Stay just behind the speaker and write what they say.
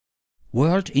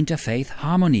World Interfaith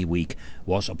Harmony Week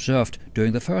was observed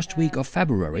during the first week of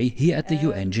February here at the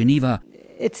UN Geneva.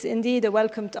 It's indeed a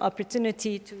welcomed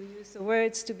opportunity to use the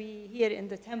words, to be here in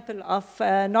the Temple of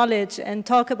Knowledge and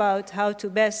talk about how to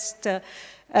best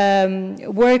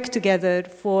work together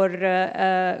for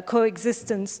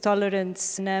coexistence,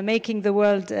 tolerance, and making the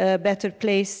world a better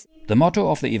place. The motto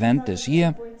of the event this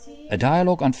year: a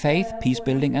dialogue on faith,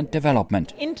 peacebuilding and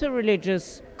development.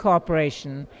 Interreligious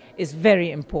cooperation is very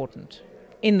important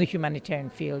in the humanitarian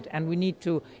field, and we need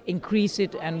to increase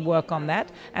it and work on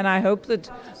that. And I hope that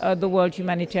the World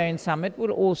Humanitarian Summit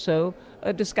will also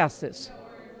discuss this.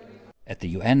 At the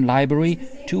UN Library,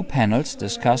 2 panels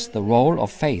discussed the role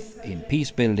of faith in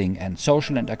peacebuilding and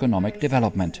social and economic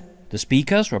development. The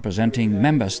speakers, representing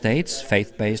member states,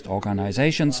 faith-based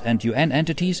organizations and UN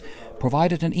entities,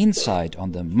 provided an insight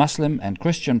on the Muslim and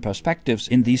Christian perspectives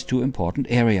in these 2 important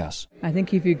areas. I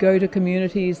think if you go to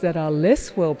communities that are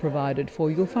less well provided for,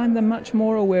 you'll find them much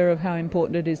more aware of how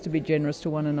important it is to be generous to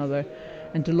one another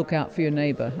and to look out for your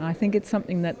neighbour. I think it's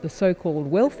something that the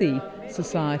so-called wealthy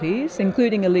societies,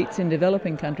 including elites in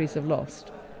developing countries, have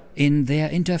lost. In their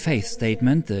Interfaith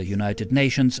statement, the United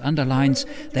Nations underlines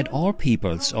that all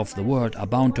peoples of the world are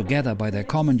bound together by their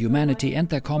common humanity and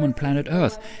their common planet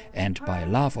Earth, and by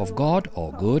love of God,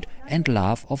 or good, and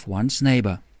love of one's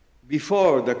neighbor.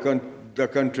 Before the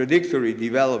contradictory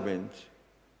development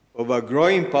of a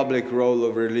growing public role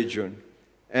of religion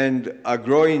and a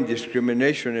growing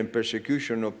discrimination and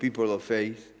persecution of people of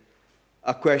faith,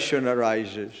 a question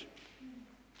arises.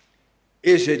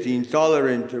 Is it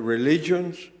intolerant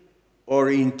religions or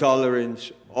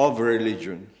intolerance of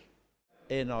religions?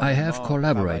 I have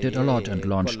collaborated a lot and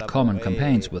launched common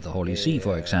campaigns with the Holy See,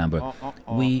 for example.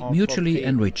 We mutually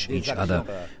enrich each other.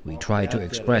 We try to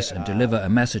express and deliver a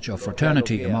message of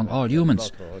fraternity among all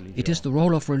humans. It is the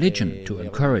role of religion to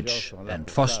encourage and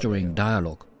fostering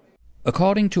dialogue.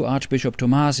 According to Archbishop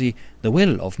Tomasi, the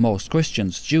will of most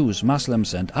Christians, Jews,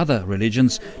 Muslims and other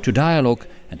religions to dialogue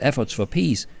and efforts for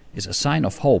peace is a sign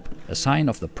of hope, a sign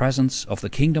of the presence of the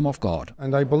kingdom of God.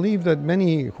 And I believe that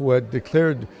many who had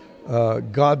declared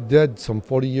God dead some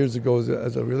 40 years ago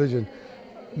as a religion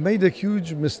made a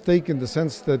huge mistake in the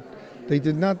sense that they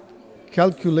did not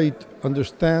calculate,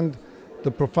 understand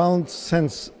the profound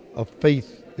sense of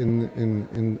faith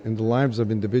in the lives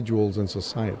of individuals and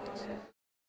societies.